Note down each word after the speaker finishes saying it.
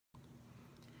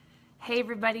Hey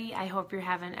everybody, I hope you're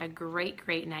having a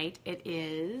great night. It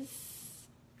is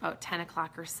about 10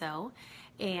 o'clock or so.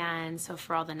 And so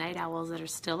for all the night owls that are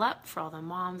still up, for all the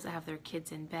moms that have their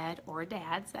kids in bed or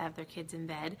dads that have their kids in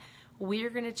bed, we are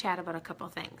going to chat about a couple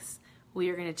things. We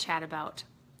are going to chat about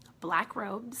black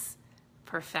robes,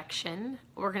 perfection.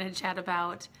 We're going to chat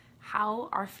about how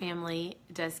our family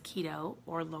does keto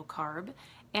or low carb.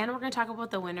 And we're going to talk about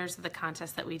the winners of the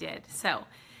contest that we did. So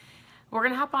we're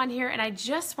going to hop on here, and I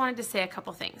just wanted to say a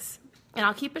couple things. And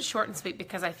I'll keep it short and sweet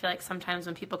because I feel like sometimes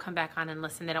when people come back on and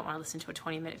listen, they don't want to listen to a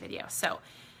 20-minute video. So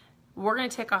we're going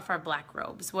to take off our black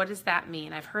robes. What does that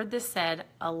mean? I've heard this said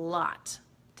a lot.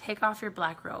 Take off your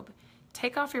black robe.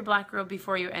 Take off your black robe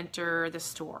before you enter the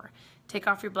store. Take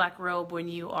off your black robe when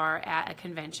you are at a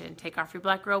convention. Take off your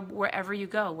black robe wherever you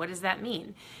go. What does that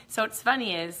mean? So what's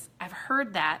funny is I've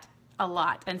heard that a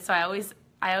lot. And so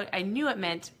I knew it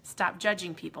meant stop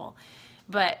judging people.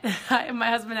 But my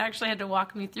husband actually had to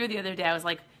walk me through the other day. I was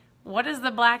like, what does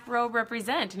the black robe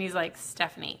represent? And he's like,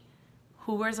 Stephanie,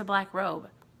 who wears a black robe?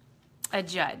 A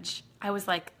judge. I was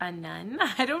like, a nun?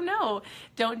 I don't know.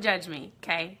 Don't judge me,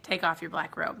 okay? Take off your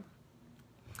black robe.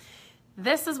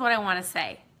 This is what I want to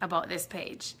say about this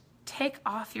page. Take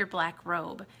off your black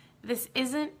robe. This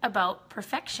isn't about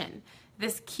perfection.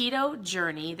 This keto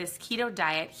journey, this keto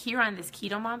diet here on this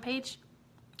KetoMOM page,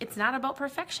 it's not about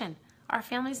perfection. Our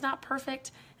family's not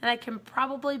perfect, and I can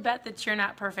probably bet that you're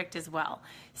not perfect as well.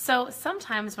 So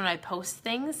sometimes when I post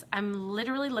things, I'm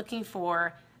literally looking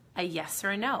for a yes or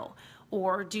a no,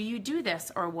 or do you do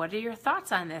this, or what are your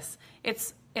thoughts on this?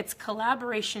 It's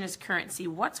collaboration is currency.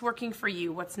 What's working for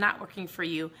you? What's not working for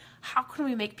you? How can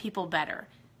we make people better?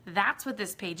 That's what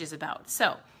this page is about.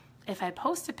 So if I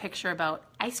post a picture about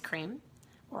ice cream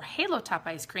or Halo Top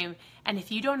ice cream, and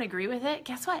if you don't agree with it,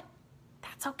 guess what?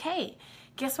 That's okay.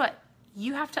 Guess what?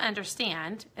 You have to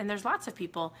understand, and there's lots of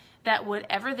people, that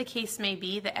whatever the case may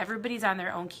be, that everybody's on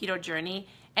their own keto journey,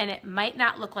 and it might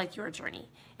not look like your journey.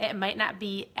 It might not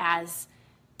be as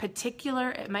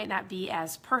particular, it might not be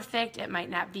as perfect, it might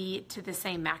not be to the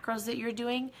same macros that you're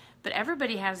doing, but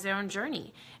everybody has their own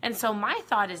journey. And so my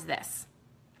thought is this.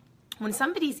 When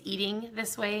somebody's eating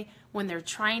this way, when they're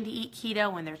trying to eat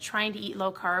keto, when they're trying to eat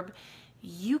low carb,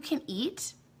 you can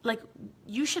eat. Like,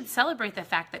 you should celebrate the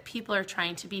fact that people are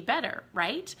trying to be better,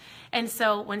 right? And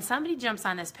so when somebody jumps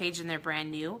on this page and they're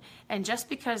brand new, and just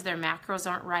because their macros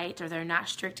aren't right, or they're not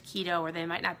strict keto, or they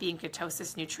might not be in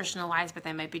ketosis nutritional-wise, but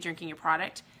they might be drinking your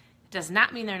product, it does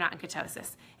not mean they're not in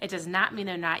ketosis. It does not mean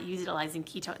they're not utilizing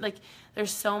keto. Like,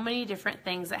 there's so many different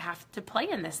things that have to play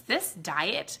in this. This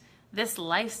diet, this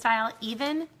lifestyle,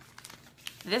 even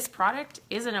this product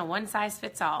isn't a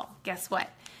one-size-fits-all. Guess what?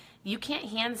 You can't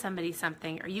hand somebody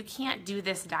something, or you can't do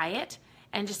this diet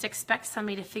and just expect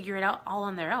somebody to figure it out all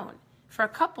on their own for a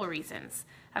couple reasons.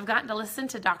 I've gotten to listen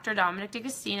to Dr. Dominic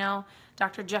D'Agostino,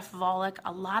 Dr. Jeff Volek,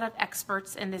 a lot of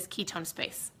experts in this ketone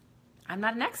space. I'm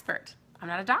not an expert. I'm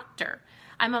not a doctor.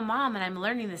 I'm a mom, and I'm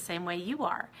learning the same way you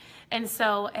are. And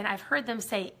I've heard them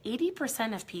say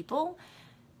 80% of people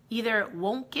either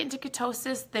won't get into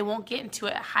ketosis, they won't get into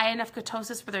a high enough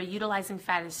ketosis where they're utilizing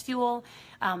fat as fuel,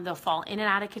 they'll fall in and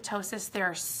out of ketosis. There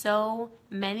are so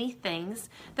many things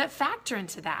that factor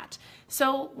into that.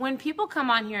 So when people come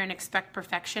on here and expect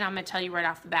perfection, I'm gonna tell you right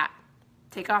off the bat,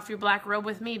 take off your black robe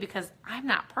with me because I'm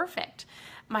not perfect.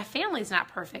 My family's not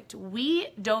perfect.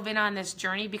 We dove in on this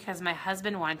journey because my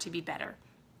husband wanted to be better.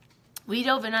 We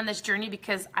dove in on this journey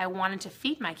because I wanted to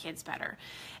feed my kids better.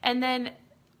 And then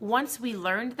once we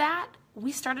learned that,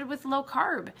 we started with low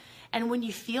carb. And when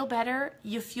you feel better,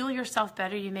 you fuel yourself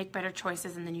better, you make better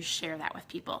choices, and then you share that with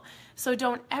people. So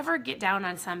don't ever get down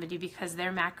on somebody because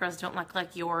their macros don't look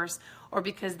like yours, or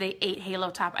because they ate Halo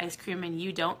Top ice cream and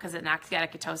you don't because it knocks you out of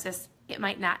ketosis. It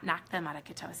might not knock them out of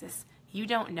ketosis. You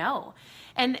don't know.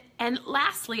 And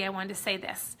lastly, I wanted to say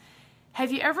this.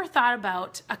 Have you ever thought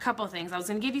about a couple things? I was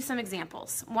going to give you some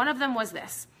examples. One of them was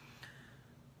this.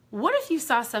 What if you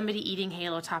saw somebody eating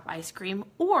Halo Top ice cream,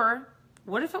 or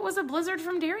what if it was a Blizzard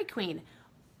from Dairy Queen?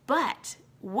 But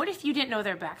what if you didn't know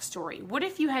their backstory? What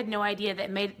if you had no idea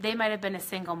that they might have been a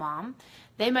single mom?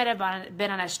 They might have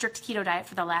been on a strict keto diet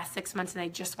for the last 6 months and they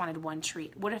just wanted one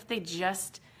treat. What if they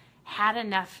just had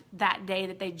enough that day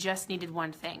that they just needed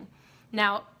one thing?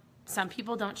 Now, some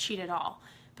people don't cheat at all,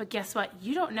 but guess what?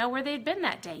 You don't know where they'd been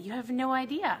that day. You have no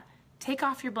idea. Take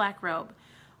off your black robe.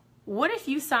 What if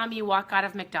you saw me walk out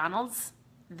of McDonald's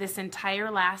this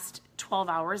entire last 12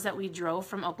 hours that we drove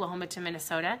from Oklahoma to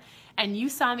Minnesota, and you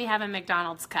saw me have a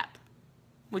McDonald's cup?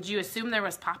 Would you assume there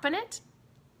was pop in it?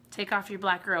 Take off your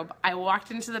black robe. I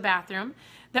walked into the bathroom.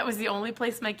 That was the only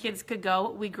place my kids could go.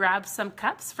 We grabbed some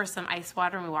cups for some ice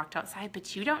water and we walked outside,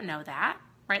 but you don't know that,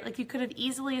 right? Like you could have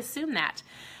easily assumed that.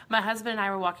 My husband and I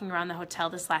were walking around the hotel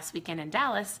this last weekend in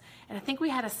Dallas, and I think we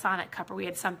had a Sonic cup or we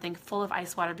had something full of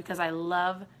ice water because I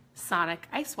love Sonic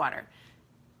ice water.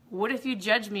 What if you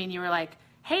judged me and you were like,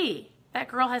 hey, that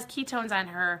girl has ketones on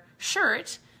her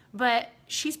shirt, but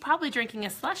she's probably drinking a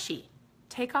slushie.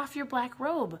 Take off your black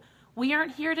robe. We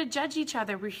aren't here to judge each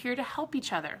other. We're here to help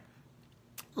each other.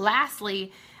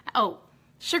 Lastly,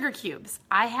 sugar cubes.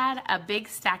 I had a big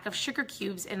stack of sugar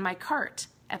cubes in my cart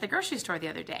at the grocery store the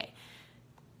other day.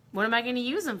 What am I going to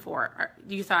use them for?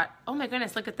 You thought, oh my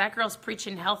goodness, look at that girl's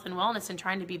preaching health and wellness and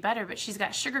trying to be better, but she's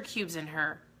got sugar cubes in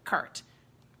her cart.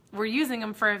 We're using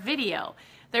them for a video.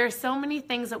 There are so many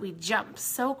things that we jump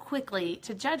so quickly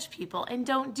to judge people and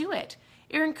don't do it.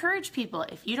 Or encourage people.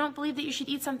 If you don't believe that you should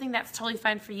eat something, that's totally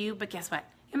fine for you, but guess what?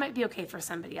 It might be okay for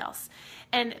somebody else.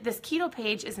 And this keto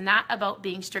page is not about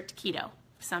being strict keto.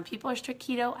 Some people are strict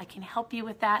keto. I can help you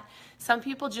with that. Some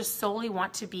people just solely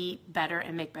want to be better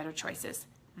and make better choices.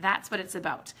 That's what it's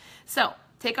about. So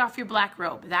take off your black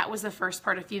robe. That was the first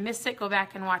part. If you missed it, go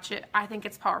back and watch it. I think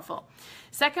it's powerful.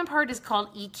 Second part is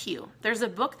called EQ. There's a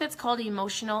book that's called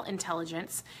Emotional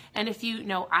Intelligence. And if you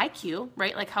know IQ,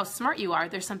 right, like how smart you are,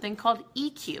 there's something called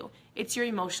EQ. It's your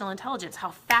emotional intelligence,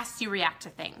 how fast you react to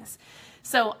things.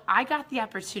 So I got the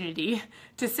opportunity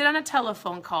to sit on a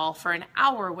telephone call for an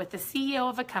hour with the CEO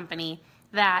of a company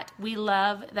that we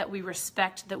love, that we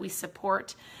respect, that we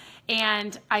support.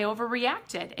 And I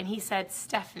overreacted. And he said,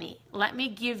 Stephanie, let me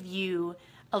give you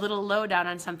a little lowdown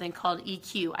on something called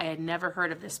EQ. I had never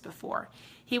heard of this before.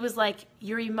 He was like,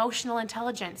 your emotional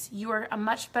intelligence, you are a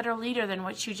much better leader than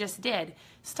what you just did.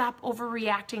 Stop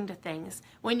overreacting to things.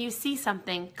 When you see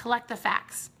something, collect the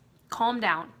facts. Calm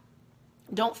down.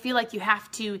 Don't feel like you have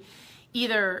to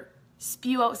either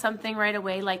spew out something right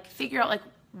away, like figure out like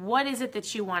what is it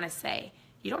that you want to say.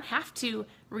 You don't have to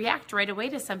react right away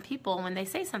to some people when they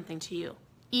say something to you.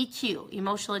 EQ,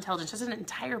 emotional intelligence, there's an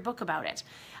entire book about it.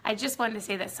 I just wanted to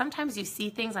say that sometimes you see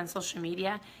things on social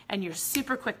media and you're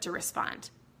super quick to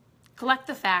respond. Collect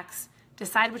the facts,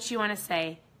 decide what you want to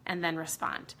say, and then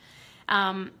respond.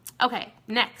 Okay,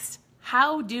 next.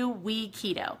 How do we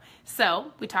keto?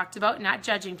 So we talked about not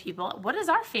judging people. What does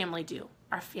our family do?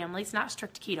 Our family's not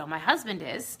strict keto. My husband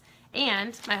is.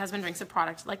 And my husband drinks a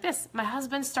product like this. My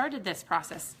husband started this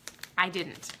process. I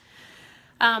didn't.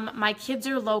 My kids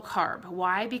are low carb.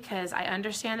 Why? Because I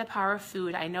understand the power of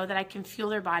food. I know that I can fuel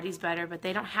their bodies better, but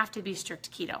they don't have to be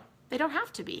strict keto. They don't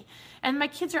have to be. And my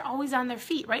kids are always on their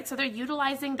feet, right? So they're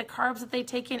utilizing the carbs that they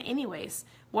take in anyways.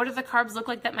 What do the carbs look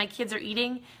like that my kids are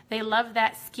eating? They love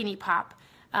that skinny pop.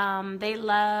 They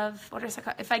love, what is it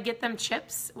called? If I get them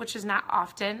chips, which is not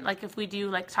often, like if we do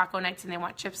like taco nights and they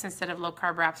want chips instead of low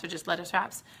carb wraps or just lettuce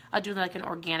wraps, I'll do like an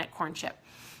organic corn chip.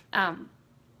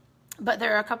 But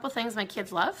there are a couple things my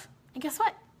kids love, and guess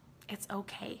what? It's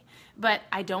okay. But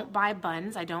I don't buy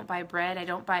buns, I don't buy bread,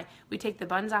 we take the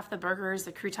buns off the burgers,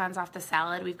 the croutons off the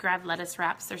salad, we've grabbed lettuce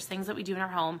wraps, there's things that we do in our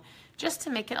home just to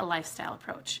make it a lifestyle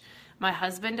approach. My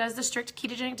husband does the strict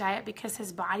ketogenic diet because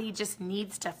his body just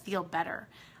needs to feel better.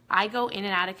 I go in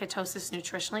and out of ketosis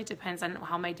nutritionally, depends on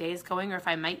how my day is going, or if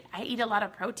I eat a lot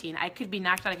of protein. I could be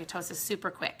knocked out of ketosis super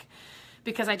quick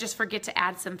because I just forget to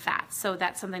add some fats. So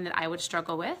that's something that I would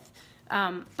struggle with.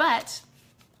 But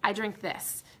I drink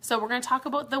this. So we're going to talk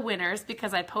about the winners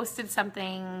because I posted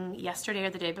something yesterday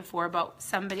or the day before about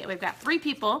somebody. We've got 3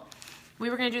 people. We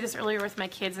were going to do this earlier with my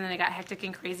kids, and then it got hectic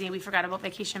and crazy, and we forgot about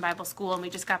Vacation Bible School, and we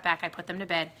just got back. I put them to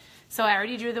bed. So I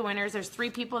already drew the winners. There's 3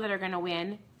 people that are going to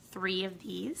win 3 of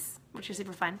these, which is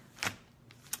super fun.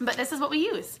 But this is what we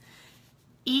use.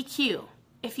 EQ.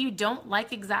 If you don't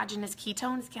like exogenous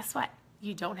ketones, guess what?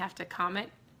 You don't have to comment.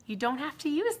 You don't have to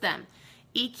use them.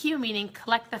 EQ meaning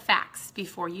collect the facts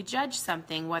before you judge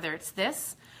something, whether it's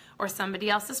this or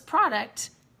somebody else's product.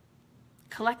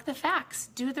 Collect the facts,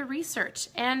 do the research.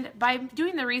 And by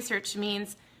doing the research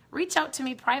means reach out to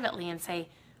me privately and say,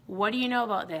 what do you know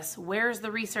about this? Where's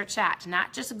the research at?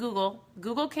 Not just Google.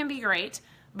 Google can be great,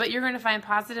 but you're going to find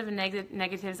positive and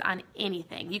negatives on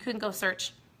anything. You can go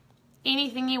search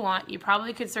anything you want. You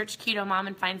probably could search KetoMOM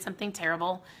and find something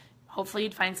terrible. Hopefully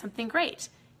you'd find something great.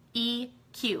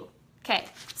 EQ. Okay,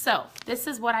 so this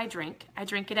is what I drink. I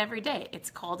drink it every day. It's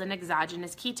called an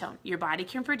exogenous ketone. Your body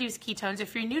can produce ketones.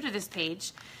 If you're new to this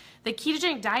page, the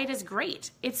ketogenic diet is great.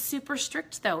 It's super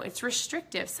strict though. It's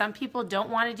restrictive. Some people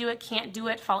don't want to do it, can't do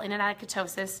it, fall in and out of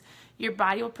ketosis. Your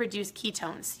body will produce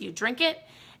ketones. You drink it,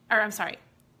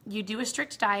 you do a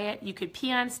strict diet. You could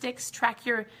pee on sticks,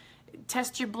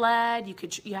 test your blood.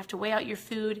 You have to weigh out your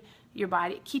food. your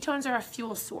body, ketones are a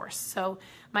fuel source. So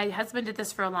my husband did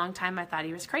this for a long time. I thought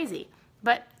he was crazy,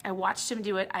 but I watched him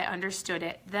do it. I understood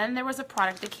it. Then there was a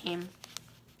product that came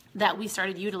that we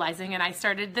started utilizing, and I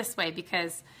started this way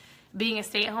because being a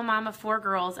stay-at-home mom of 4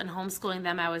 girls and homeschooling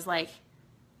them, I was like,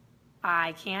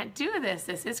 I can't do this.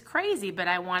 This is crazy, but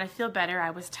I want to feel better.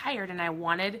 I was tired and I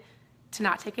wanted to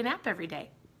not take a nap every day.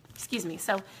 Excuse me.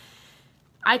 So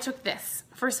I took this.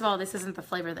 First of all, this isn't the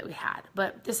flavor that we had,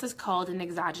 but this is called an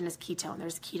exogenous ketone.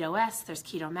 There's Keto-OS, there's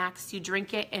Keto-Max. You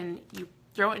drink it and you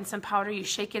throw it in some powder, you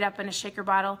shake it up in a shaker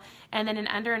bottle, and then in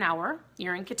under an hour,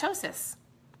 you're in ketosis.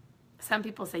 Some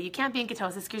people say you can't be in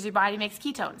ketosis because your body makes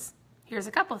ketones. Here's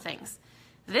a couple things.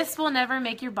 This will never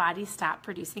make your body stop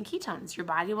producing ketones. Your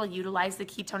body will utilize the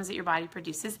ketones that your body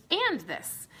produces and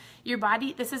this. Your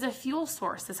body, this is a fuel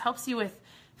source. This helps you with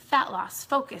fat loss,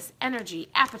 focus, energy,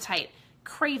 appetite,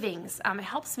 cravings. It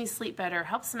helps me sleep better,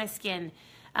 helps my skin.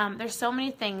 There's so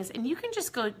many things, and you can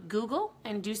just go Google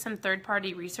and do some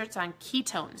third-party research on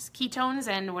ketones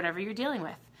and whatever you're dealing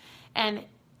with. And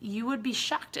you would be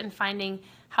shocked in finding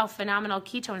how phenomenal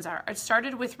ketones are. It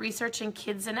started with researching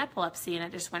kids and epilepsy, and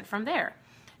it just went from there.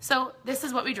 So this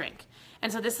is what we drink.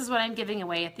 And so this is what I'm giving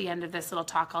away at the end of this little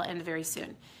talk. I'll end very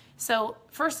soon. So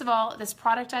first of all, this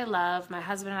product I love. My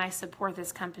husband and I support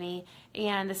this company,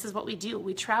 and this is what we do.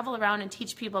 We travel around and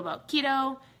teach people about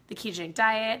keto, the ketogenic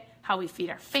diet, how we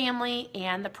feed our family,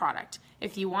 and the product.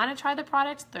 If you want to try the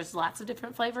product, there's lots of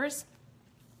different flavors.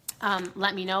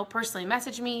 Let me know. Personally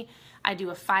message me. I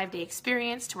do a 5-day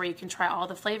experience to where you can try all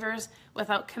the flavors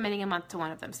without committing a month to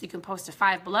one of them. So you can post a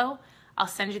 5 below. I'll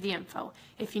send you the info.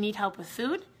 If you need help with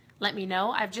food, let me know.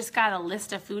 I've just got a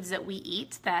list of foods that we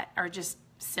eat that are just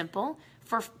simple.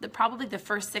 For probably the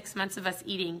first 6 months of us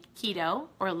eating keto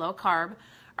or low carb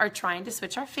or trying to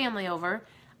switch our family over,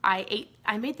 I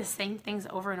made the same things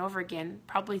over and over again,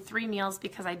 probably 3 meals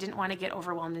because I didn't want to get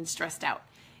overwhelmed and stressed out.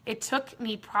 It took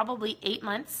me probably 8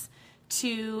 months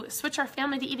to switch our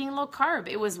family to eating low carb.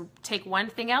 It was take one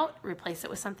thing out, replace it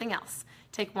with something else.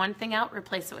 Take one thing out,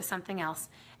 replace it with something else.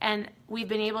 And we've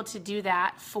been able to do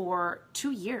that for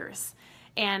 2 years.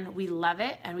 And we love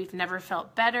it, and we've never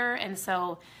felt better. And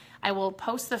so I will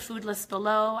post the food list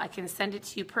below. I can send it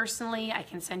to you personally. I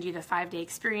can send you the 5-day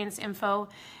experience info.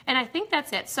 And I think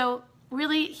that's it. So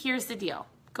really, here's the deal.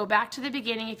 Go back to the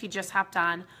beginning if you just hopped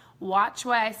on. Watch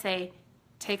why I say,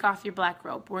 take off your black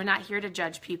robe. We're not here to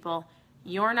judge people.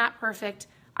 You're not perfect.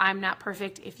 I'm not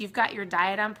perfect. If you've got your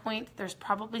diet on point, there's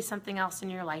probably something else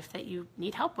in your life that you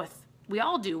need help with. We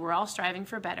all do. We're all striving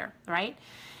for better, right?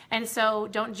 And so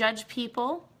don't judge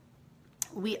people.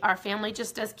 Our family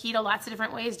just does keto lots of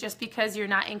different ways. Just because you're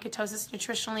not in ketosis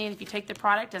nutritionally and if you take the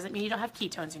product doesn't mean you don't have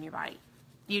ketones in your body.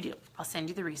 You do. I'll send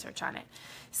you the research on it.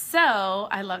 So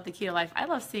I love the keto life. I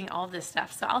love seeing all this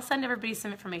stuff. So I'll send everybody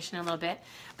some information in a little bit.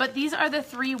 But these are the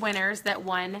 3 winners that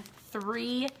won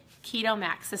 3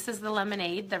 Keto-Max. This is the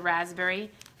lemonade, the raspberry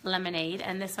lemonade,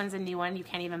 and this one's a new one. You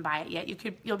can't even buy it yet.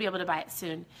 You'll be able to buy it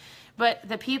soon. But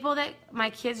the people that my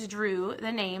kids drew,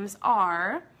 the names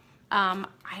are, I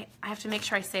have to make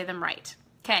sure I say them right.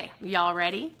 Okay, y'all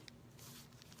ready?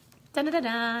 Dun dun dun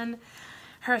dun.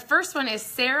 Her first one is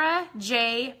Sarah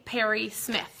J. Perry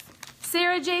Smith.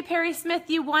 Sarah J. Perry Smith,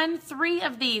 you won 3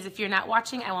 of these. If you're not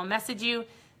watching, I will message you.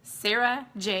 Sarah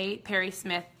J. Perry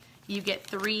Smith. You get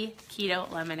 3 keto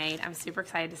lemonade. I'm super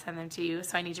excited to send them to you,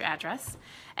 so I need your address.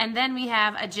 And then we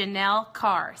have a Janelle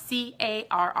Carr,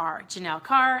 C-A-R-R. Janelle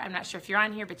Carr, I'm not sure if you're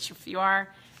on here, but if you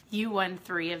are, you won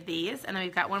 3 of these. And then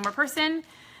we've got one more person.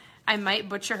 I might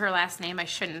butcher her last name. I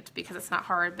shouldn't because it's not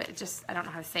hard, but I don't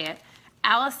know how to say it.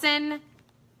 Allison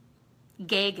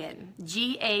Gagan,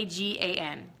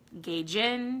 G-A-G-A-N.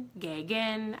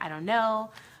 Gagan, I don't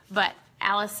know. But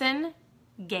Allison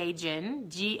Gagan,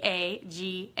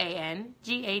 G-A-G-A-N,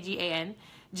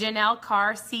 Janelle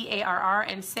Carr, C-A-R-R,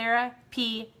 and Sarah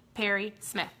P. Perry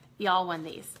Smith. Y'all won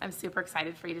these. I'm super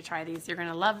excited for you to try these. You're going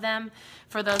to love them.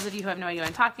 For those of you who have no idea what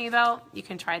I'm talking about, you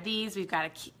can try these. We've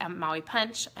got a Maui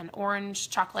Punch, an orange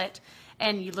chocolate,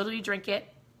 and you literally drink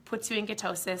it, puts you in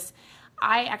ketosis.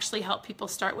 I actually help people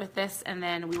start with this, and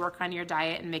then we work on your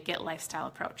diet and make it a lifestyle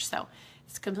approach. So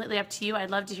it's completely up to you. I'd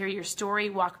love to hear your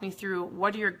story. Walk me through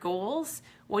what are your goals?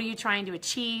 What are you trying to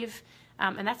achieve?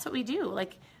 And that's what we do.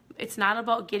 Like, it's not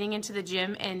about getting into the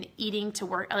gym and eating to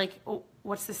work. Like,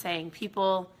 what's the saying?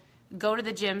 People go to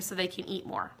the gym so they can eat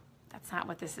more. That's not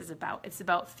what this is about. It's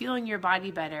about feeling your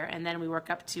body better, and then we work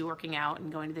up to working out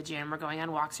and going to the gym or going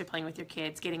on walks or playing with your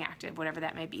kids, getting active, whatever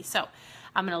that may be. So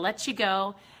I'm going to let you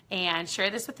go and share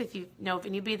this with if you know of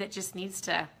anybody that just needs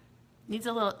a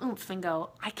little oomph and go,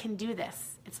 I can do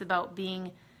this. It's about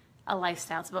being a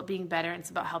lifestyle. It's about being better, and it's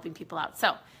about helping people out.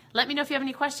 So let me know if you have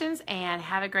any questions, and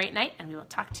have a great night, and we will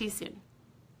talk to you soon.